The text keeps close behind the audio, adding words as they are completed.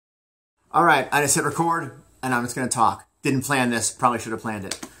All right, I just hit record, and I'm just going to talk. Didn't plan this, probably should have planned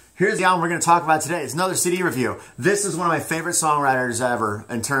it. Here's the album we're going to talk about today. It's another CD review. This is one of my favorite songwriters ever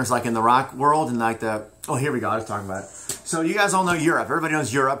in terms like in the rock world and like the... Oh, here we go. I was talking about it. So you guys all know Europe. Everybody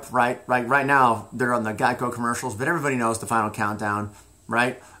knows Europe, right? Like right now, they're on the Geico commercials, but everybody knows The Final Countdown,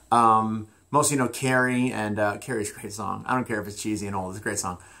 right? Most of you know Carrie, and Carrie's a great song. I don't care if it's cheesy and old. It's a great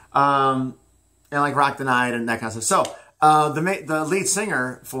song. And like Rock the Night and that kind of stuff. So the lead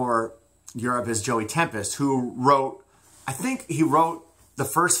singer for Europe is Joey Tempest, who wrote... I think he wrote the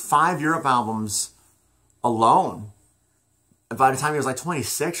first 5 Europe albums alone. By the time he was like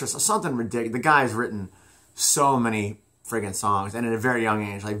 26 or something ridiculous. The guy's written so many friggin' songs, and at a very young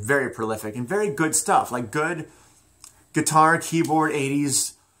age, like very prolific and very good stuff, like good guitar, keyboard,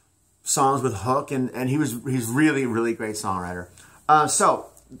 80s songs with hook, and he's really, really great songwriter. So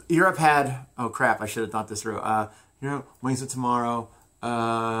Europe had, oh crap, I should have thought this through. You know, Wings of Tomorrow,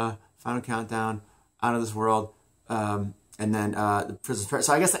 Final Countdown, Out of This World, and then the Prisoners of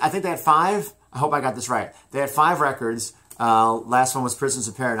Paradise. So I think they had 5. I hope I got this right. They had 5 records. Last one was Prisoners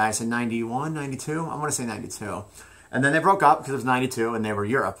of Paradise in 91, 92? I want to say 92. And then they broke up because it was 92 and they were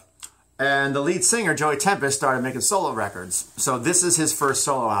Europe. And the lead singer, Joey Tempest, started making solo records. So this is his first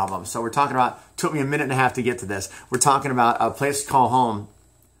solo album. So we're talking about, took me a minute and a half to get to this. We're talking about A Place to Call Home.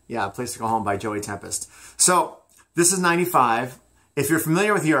 Yeah, A Place to Call Home by Joey Tempest. So this is 95. If you're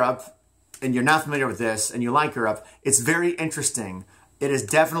familiar with Europe, and you're not familiar with this, and you like Europe, it's very interesting. It is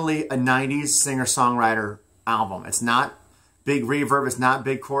definitely a 90s singer-songwriter album. It's not big reverb, it's not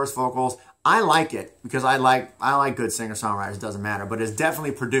big chorus vocals. I like it because I like good singer-songwriters, it doesn't matter, but it's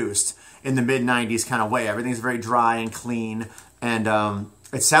definitely produced in the mid-90s kind of way. Everything's very dry and clean, and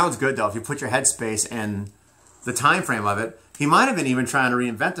it sounds good though. If you put your headspace in the time frame of it, he might have been even trying to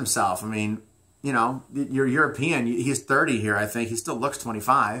reinvent himself. I mean, you know, you're European, he's 30 here, I think. He still looks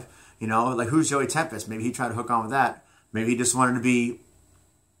 25. You know, like who's Joey Tempest? Maybe he tried to hook on with that. Maybe he just wanted to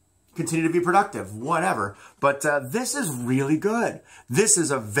continue to be productive, whatever. But this is really good. This is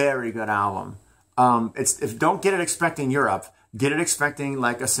a very good album. Don't get it expecting Europe. Get it expecting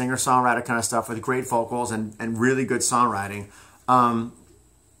like a singer-songwriter kind of stuff with great vocals and really good songwriting.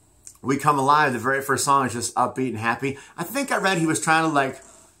 We Come Alive, the very first song is just upbeat and happy. I think I read he was trying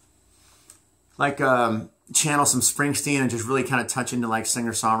to channel some Springsteen and just really kind of touch into like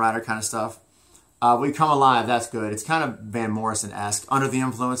singer-songwriter kind of stuff. We Come Alive, that's good. It's kind of Van Morrison-esque. Under the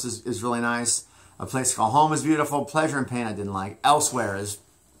Influence is really nice. A Place to Call Home is beautiful. Pleasure and Pain I didn't like. Elsewhere is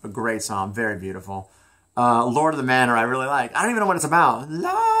a great song, very beautiful. Lord of the Manor I really like. I don't even know what it's about.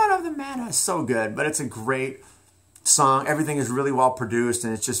 Lord of the Manor is so good, but it's a great song. Everything is really well produced,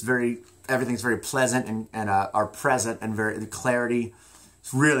 and it's just everything's very pleasant and are present and the clarity.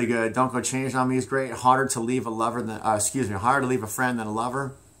 It's really good. Don't Go Change on Me is great. Harder to Leave a Lover than, Harder to Leave a Friend Than a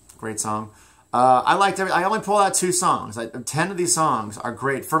Lover. Great song. I liked I only pulled out 2 songs. 10 of these songs are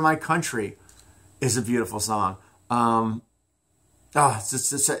great. For My Country is a beautiful song.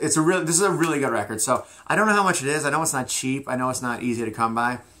 This is a really good record. So I don't know how much it is. I know it's not cheap. I know it's not easy to come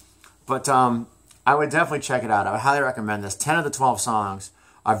by. But I would definitely check it out. I would highly recommend this. 10 of the 12 songs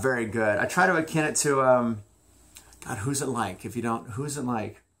are very good. I try to akin it to... God, who's it like? If you don't, who's it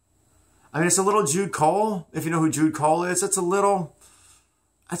like? I mean, it's a little Jude Cole. If you know who Jude Cole is, it's not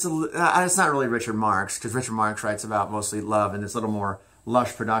really Richard Marx, because Richard Marx writes about mostly love, and it's a little more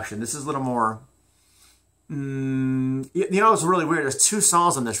lush production. This is a little more, you know, it's really weird. There's 2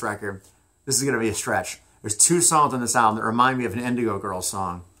 songs on this record. This is going to be a stretch. There's 2 songs on this album that remind me of an Indigo Girls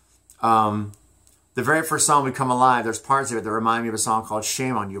song. The very first song, We Come Alive, there's parts of it that remind me of a song called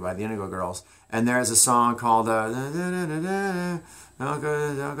Shame on You by the Indigo Girls. And there's a song called Don't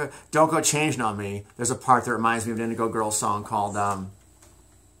Go Changing on Me. There's a part that reminds me of an Indigo Girls song called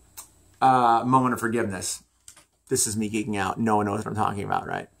Moment of Forgiveness. This is me geeking out. No one knows what I'm talking about,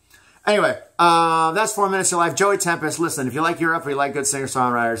 right? Anyway, that's 4 Minutes of Your Life. Joey Tempest, listen, if you like Europe or you like good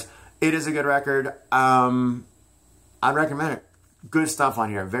singer-songwriters, it is a good record. I'd recommend it. Good stuff on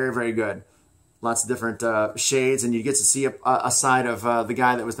here. Very, very good. Lots of different shades, and you get to see a side of the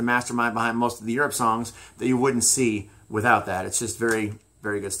guy that was the mastermind behind most of the Europe songs that you wouldn't see without that. It's just very,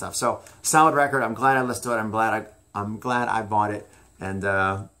 very good stuff. So, solid record. I'm glad I listened to it. I'm glad I bought it. And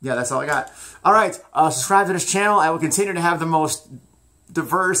yeah, that's all I got. All right, subscribe to this channel. I will continue to have the most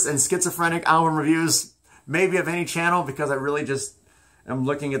diverse and schizophrenic album reviews, maybe of any channel, because I really just am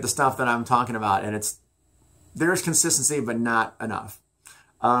looking at the stuff that I'm talking about, and there's consistency, but not enough.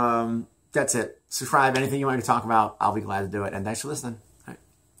 That's it. Subscribe. Anything you want me to talk about, I'll be glad to do it. And thanks for listening. All right.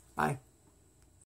 Bye.